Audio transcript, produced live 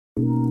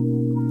Hello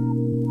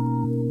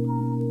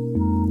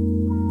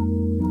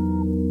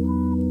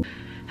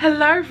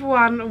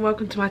everyone and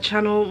welcome to my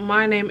channel.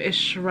 My name is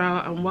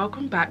Sherelle and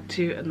welcome back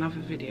to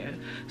another video.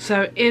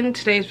 So in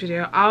today's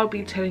video I'll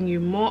be telling you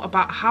more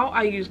about how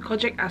I use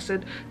kojic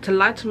acid to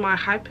lighten my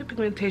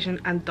hyperpigmentation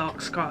and dark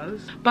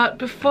scars. But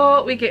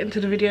before we get into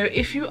the video,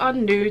 if you are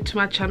new to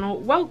my channel,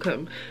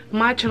 welcome.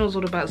 My channel is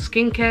all about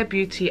skincare,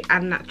 beauty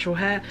and natural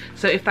hair,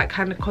 so if that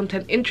kind of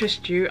content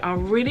interests you, I'll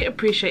really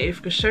appreciate it if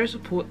you could show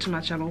support to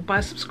my channel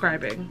by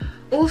subscribing.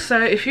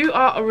 Also, if you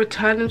are a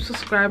returning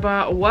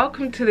subscriber,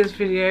 welcome to this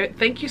video.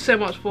 Thank you so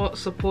much for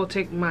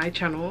supporting my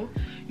channel.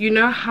 You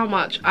know how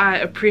much I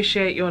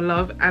appreciate your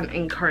love and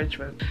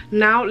encouragement.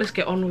 Now let's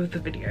get on with the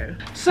video.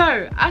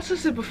 So as I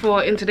said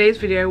before, in today's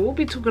video we'll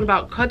be talking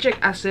about kojic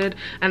acid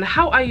and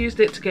how I used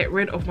it to get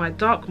rid of my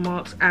dark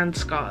marks and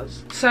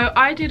scars. So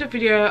I did a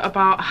video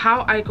about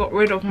how I got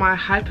rid of my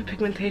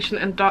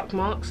hyperpigmentation and dark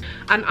marks,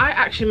 and I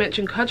actually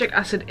mentioned kojic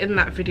acid in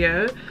that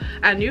video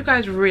and you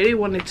guys really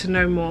wanted to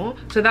know more,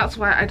 so that's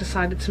why I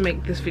decided to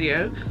make this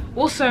video.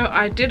 Also,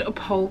 I did a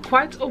poll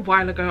quite a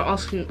while ago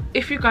asking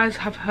if you guys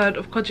have heard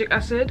of kojic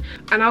acid,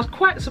 and I was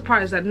quite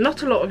surprised that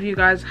not a lot of you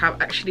guys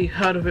have actually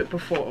heard of it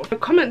before. So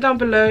comment down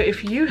below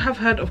if you have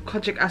heard of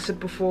kojic acid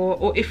before,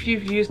 or if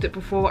you've used it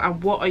before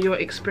and what are your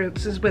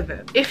experiences with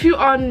it. If you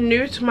are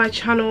new to my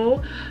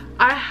channel,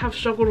 I have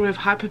struggled with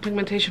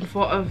hyperpigmentation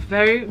for a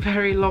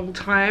very long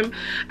time,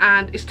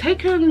 and it's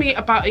taken me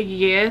about a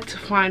year to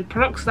find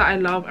products that I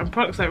love and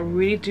products that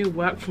really do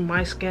work for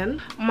my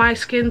skin. My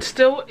skin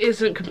still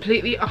isn't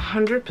completely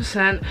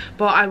 100%,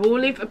 but I will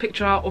leave a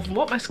picture of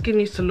what my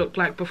skin used to look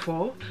like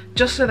before,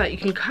 just so that you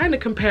can kind of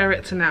compare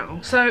it to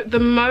now. So the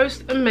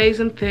most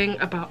amazing thing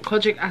about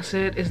kojic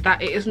acid is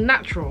that it is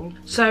natural.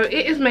 So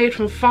it is made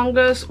from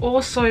fungus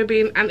or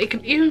soybean, and it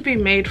can even be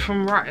made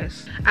from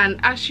rice. And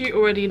as you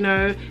already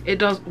know, it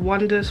does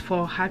wonders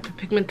for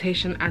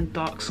hyperpigmentation and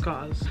dark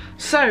scars.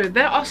 So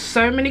there are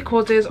so many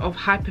causes of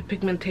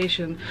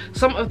hyperpigmentation.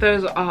 Some of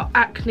those are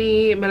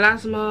acne,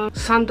 melasma,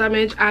 sun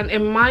damage, and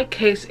in my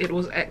case it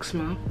was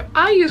eczema.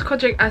 I use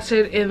kojic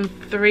acid in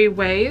 3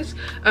 ways.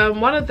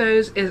 One of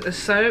those is a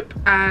soap,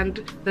 and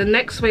the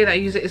next way that I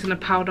use it is in a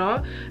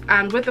powder,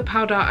 and with the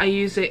powder I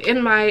use it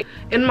in my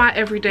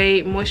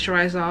everyday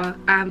moisturizer,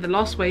 and the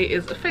last way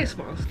is a face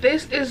mask.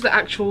 This is the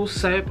actual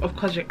soap of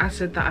kojic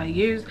acid that I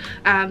use,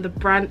 and the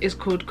brand is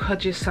called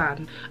Koji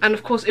San. And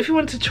of course, if you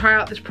want to try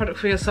out this product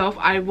for yourself,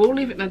 I will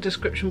leave it in the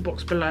description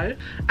box below.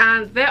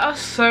 And there are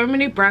so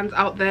many brands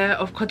out there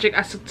of kojic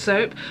acid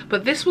soap,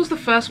 but this was the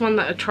first one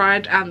that I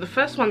tried and the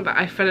first one that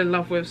I fell in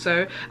love with,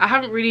 so I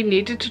haven't really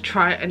needed to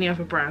try any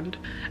other brand.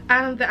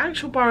 And the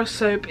actual bar of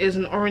soap is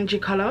an orangey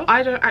colour.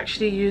 I don't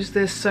actually use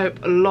this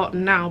soap a lot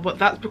now, but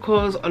that's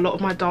because a lot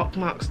of my dark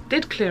marks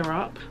did clear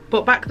up.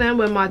 But back then,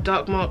 when my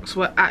dark marks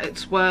were at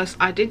its worst,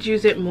 I did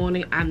use it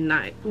morning and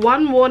night.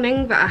 One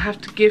warning that I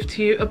have to give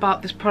to you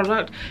about this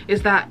product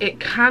is that it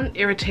can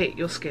irritate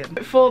your skin.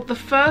 For the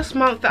first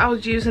month that I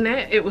was using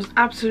it, it was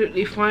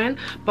absolutely fine,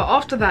 but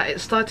after that it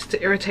started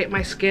to irritate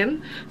my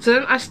skin. So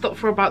then I stopped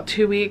for about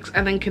 2 weeks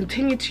and then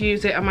continued to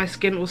use it, and my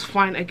skin was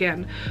fine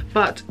again.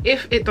 But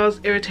if it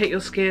does irritate your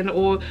skin,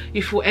 or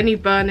you feel any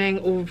burning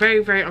or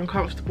very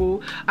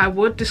uncomfortable, I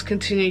would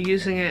discontinue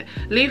using it,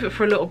 leave it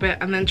for a little bit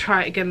and then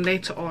try it again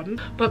later on.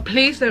 But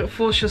please don't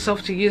force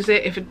yourself to use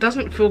it if it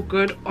doesn't feel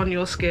good on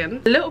your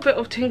skin. A little bit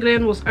of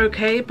tingling was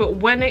okay, but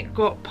when it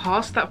got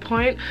past that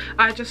point,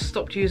 I just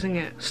stopped using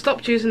it.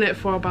 Stopped using it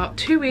for about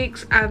 2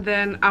 weeks, and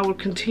then I would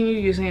continue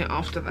using it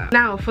after that.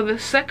 Now for the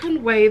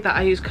second way that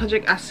I use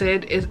kojic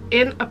acid is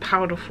in a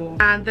powder form,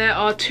 and there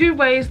are 2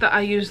 ways that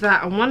I use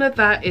that, and one of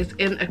that is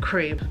in a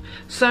cream.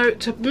 So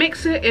to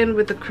mix it in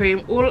with the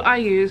cream, all I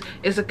use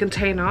is a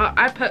container.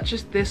 I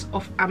purchased this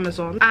off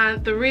Amazon,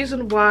 and the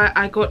reason why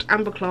I got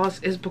amber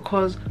glass is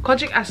because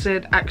kojic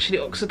acid actually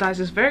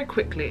oxidizes very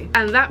quickly,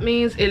 and that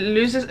means it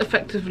loses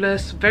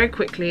effectiveness very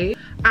quickly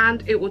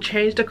and it will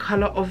change the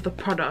color of the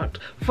product.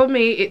 For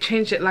me, it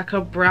changed it like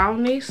a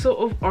brownie sort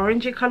of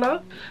orangey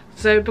color.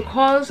 So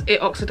because it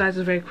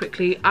oxidizes very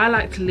quickly, I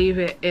like to leave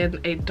it in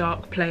a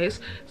dark place,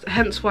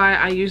 hence why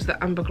I use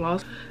the amber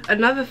glass.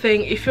 Another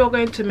thing, if you're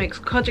going to mix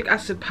kojic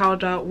acid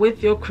powder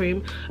with your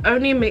cream,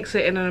 only mix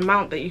it in an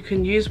amount that you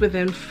can use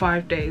within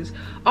 5 days.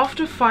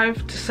 After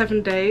 5 to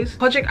 7 days,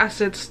 kojic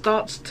acid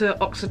starts to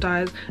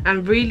oxidize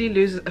and really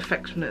loses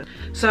effectiveness.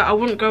 So I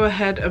wouldn't go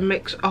ahead and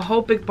mix a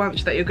whole big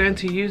bunch that you're going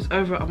to use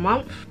over a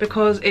month,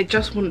 because it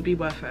just wouldn't be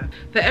worth it.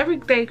 The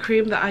everyday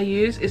cream that I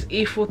use is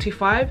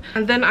E45,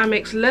 and then I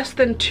mix less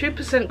than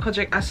 2%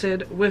 kojic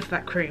acid with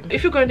that cream.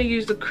 If you're going to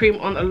use the cream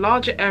on a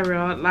larger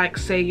area, like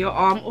say your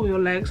arm or your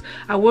legs,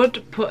 I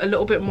would put a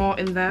little bit more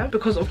in there,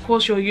 because of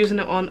course you're using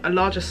it on a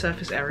larger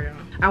surface area.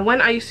 And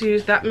when I used to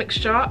use that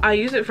mixture, I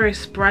use it very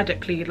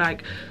sporadically.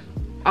 Like,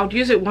 I would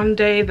use it one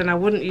day, then I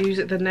wouldn't use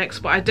it the next,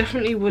 but I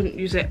definitely wouldn't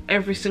use it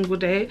every single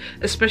day,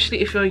 especially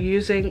if you're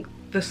using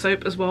the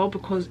soap as well,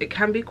 because it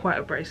can be quite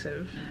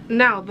abrasive.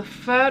 Now, the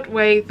third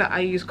way that I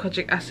use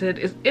kojic acid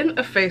is in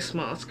a face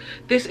mask.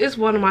 This is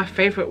one of my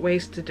favorite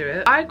ways to do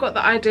it. I got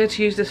the idea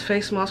to use this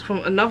face mask from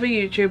another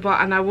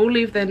YouTuber, and I will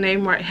leave their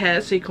name right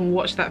here so you can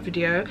watch that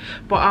video,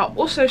 but I'll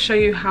also show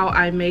you how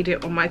I made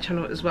it on my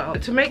channel as well.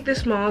 To make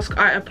this mask,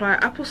 I apply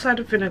apple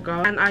cider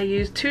vinegar, and I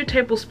use 2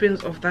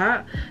 tablespoons of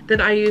that.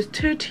 Then I use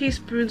 2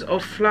 teaspoons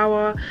of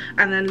flour,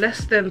 and then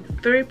less than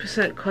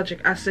 3%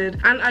 kojic acid,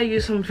 and I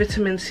use some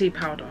vitamin C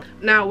powder.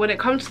 Now, when it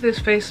comes to this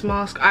face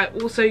mask, I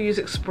also use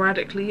it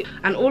sporadically,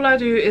 and all I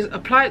do is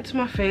apply it to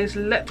my face,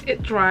 let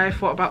it dry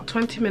for about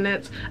 20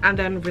 minutes, and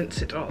then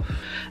rinse it off.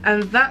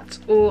 And that's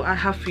all I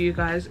have for you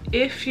guys.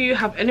 If you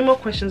have any more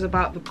questions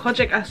about the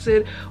kojic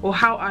acid or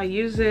how I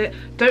use it,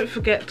 don't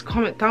forget to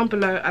comment down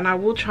below and I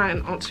will try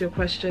and answer your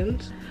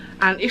questions.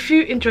 And if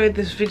you enjoyed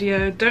this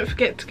video, don't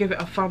forget to give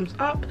it a thumbs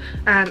up,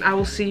 and I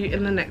will see you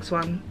in the next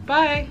one.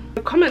 Bye!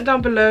 Comment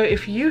down below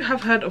if you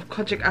have heard of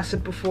kojic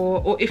acid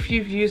before, or if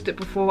you've used it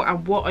before,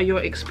 and what are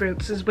your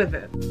experiences with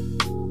it.